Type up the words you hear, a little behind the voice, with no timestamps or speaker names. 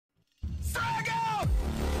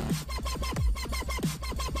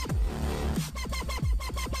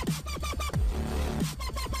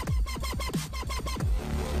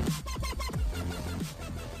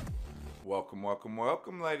Welcome, welcome,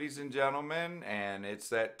 welcome, ladies and gentlemen. And it's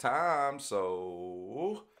that time,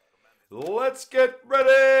 so let's get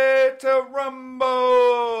ready to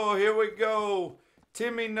rumble. Here we go.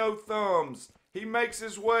 Timmy No Thumbs. He makes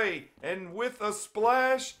his way, and with a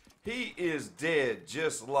splash, he is dead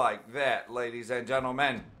just like that, ladies and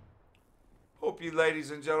gentlemen. Hope you ladies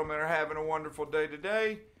and gentlemen are having a wonderful day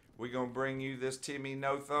today. We're going to bring you this Timmy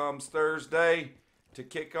No Thumbs Thursday to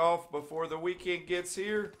kick off before the weekend gets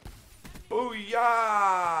here.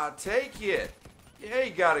 Booyah! Take it! Yeah,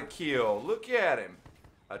 he got a kill. Look at him.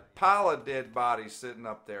 A pile of dead bodies sitting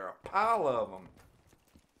up there. A pile of them.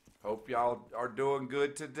 Hope y'all are doing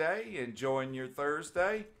good today. Enjoying your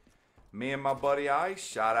Thursday. Me and my buddy Ice.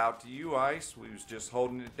 Shout out to you, Ice. We was just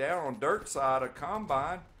holding it down on dirt side of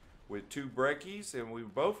Combine with 2 breckies, and we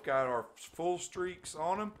both got our full streaks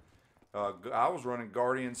on them. I was running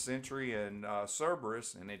Guardian, Sentry, and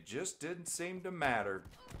Cerberus, and it just didn't seem to matter.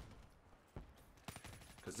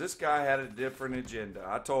 Because this guy had a different agenda.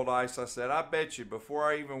 I told Ice, I said, I bet you before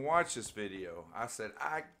I even watched this video, I said,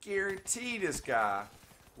 I guarantee this guy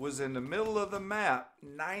was in the middle of the map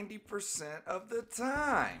 90% of the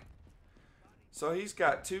time. So he's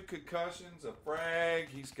got 2 concussions, a frag,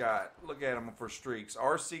 he's got, look at him for streaks,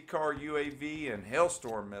 RC car, UAV, and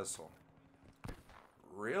Hailstorm missile.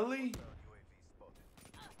 Really?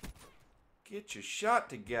 Get your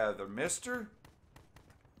shot together, mister.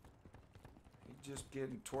 He's just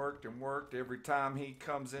getting twerked and worked every time he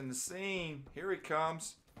comes in the scene. Here he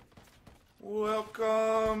comes.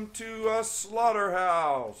 Welcome to a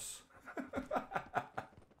slaughterhouse.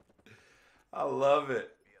 I love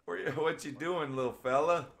it. What you doing, little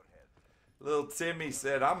fella? Little Timmy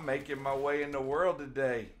said, I'm making my way in the world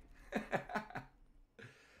today.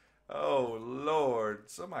 Oh, Lord.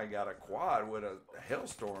 Somebody got a quad with a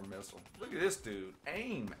Hailstorm missile. Look at this dude.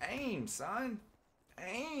 Aim. Aim, son.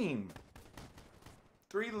 Aim.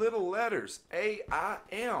 3 little letters.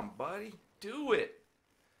 A-I-M, buddy. Do it.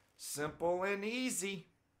 Simple and easy.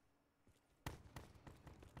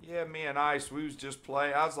 Yeah, me and Ice, we was just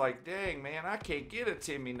playing. I was like, dang, man, I can't get a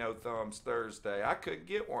Timmy No Thumbs Thursday. I couldn't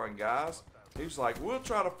get one, guys. He was like, we'll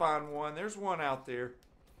try to find one. There's one out there.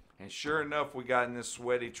 And sure enough, we got in this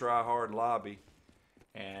sweaty, try-hard lobby.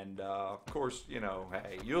 And, of course, you know,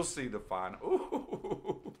 hey, you'll see the final.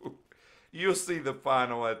 Ooh, you'll see the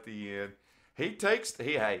final at the end. Hey,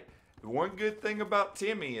 the one good thing about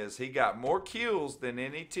Timmy is he got more kills than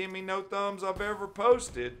any Timmy No Thumbs I've ever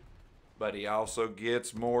posted. But he also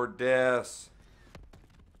gets more deaths.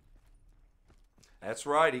 That's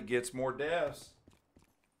right, he gets more deaths.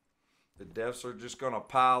 The deaths are just going to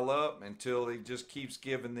pile up until he just keeps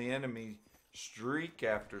giving the enemy streak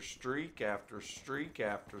after streak after streak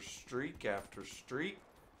after streak after streak.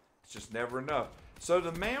 It's just never enough. So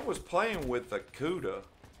the man was playing with a Cuda,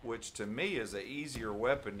 which to me is an easier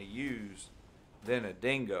weapon to use than a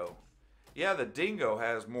Dingo. Yeah, the Dingo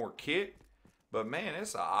has more kick, but man,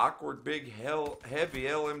 it's an awkward, big, heavy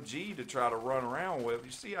LMG to try to run around with.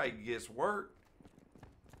 You see how he gets worked?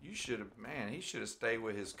 You should have, man, he should have stayed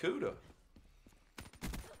with his Cuda.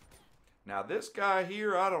 Now this guy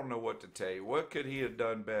here, I don't know what to tell you. What could he have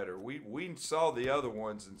done better? We saw the other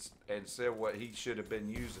ones and said what he should have been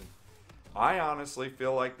using. I honestly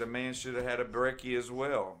feel like the man should have had a breckie as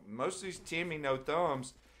well. Most of these Timmy No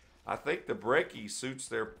Thumbs, I think the breckie suits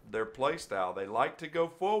their play style. They like to go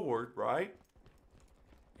forward, right?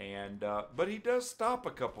 And but he does stop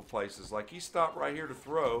a couple places. Like he stopped right here to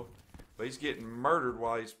throw, but he's getting murdered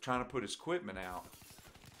while he's trying to put his equipment out.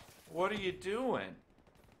 What are you doing?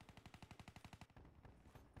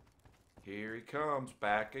 Here he comes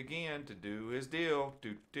back again to do his deal.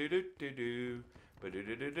 Do do do do do. Do do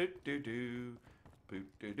do do do do. Do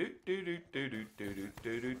do do do do do do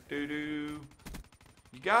do do do.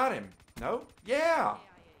 You got him. No? Yeah.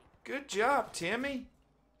 Good job, Timmy.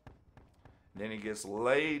 Then he gets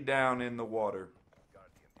laid down in the water.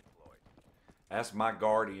 That's my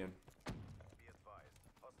Guardian.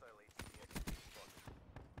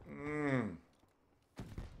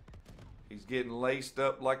 He's getting laced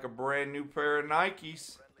up like a brand new pair of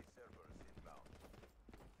Nikes.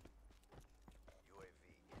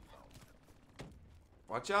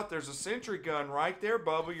 Watch out, there's a sentry gun right there,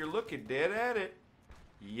 Bubba. You're looking dead at it.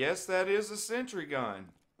 Yes, that is a sentry gun.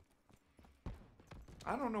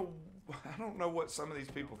 I don't know what some of these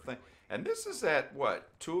people think. And this is at, what,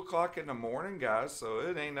 2 o'clock in the morning, guys? So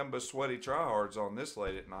it ain't nothing but sweaty tryhards on this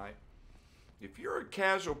late at night. If you're a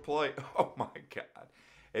casual player, oh my God.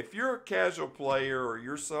 If you're a casual player or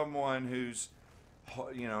you're someone who's,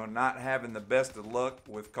 you know, not having the best of luck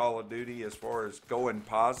with Call of Duty as far as going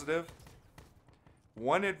positive,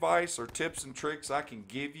 one advice or tips and tricks I can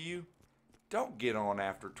give you don't get on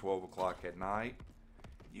after 12 o'clock at night.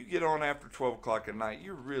 You get on after 12 o'clock at night,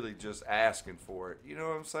 you're really just asking for it. You know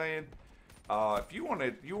what I'm saying? If you want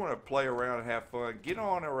to play around and have fun, get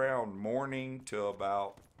on around morning till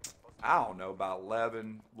about, I don't know, about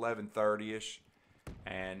 11:30ish,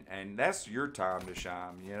 and that's your time to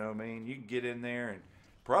shine. You know what I mean? You can get in there and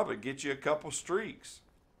probably get you a couple streaks.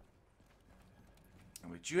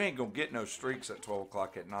 But you ain't gonna get no streaks at 12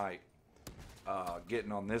 o'clock at night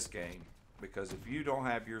getting on this game, because if you don't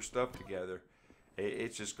have your stuff together,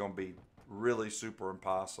 it's just gonna be really super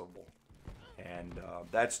impossible. And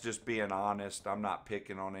that's just being honest. I'm not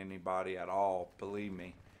picking on anybody at all, believe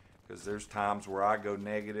me, because there's times where I go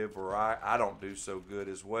negative or I don't do so good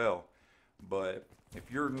as well. But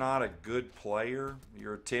if you're not a good player,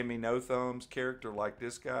 you're a Timmy No Thumbs character like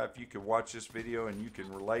this guy, if you can watch this video and you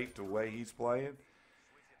can relate to the way he's playing,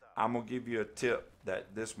 I'm going to give you a tip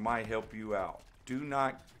that this might help you out. Do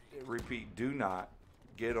not, repeat, do not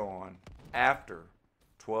get on after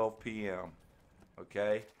 12 p.m.,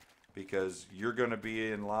 okay? Because you're going to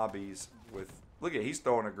be in lobbies with, look at, he's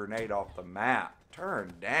throwing a grenade off the map.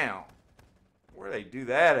 Turn down. Where they do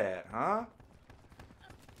that at, huh?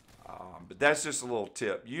 But that's just a little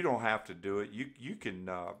tip. You don't have to do it. You can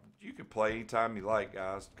play anytime you like,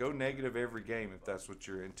 guys. Go negative every game if that's what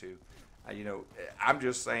you're into. You know, I'm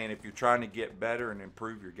just saying, if you're trying to get better and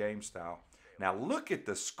improve your game style. Now look at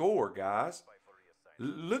the score, guys.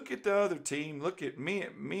 Look at the other team. Look at me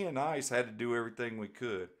and Ice had to do everything we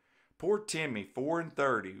could. Poor Timmy,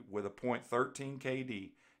 4-30 with a .13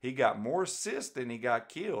 KD. He got more assists than he got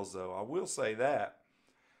kills, though. I will say that.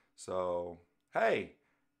 So, hey,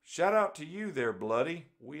 shout out to you there, Bloody.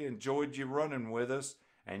 We enjoyed you running with us,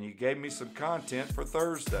 and you gave me some content for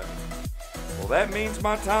Thursday. Well, that means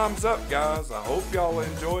my time's up, guys. I hope y'all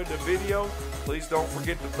enjoyed the video. Please don't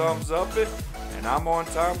forget to thumbs up it. And I'm on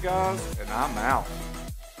time, guys, and I'm out.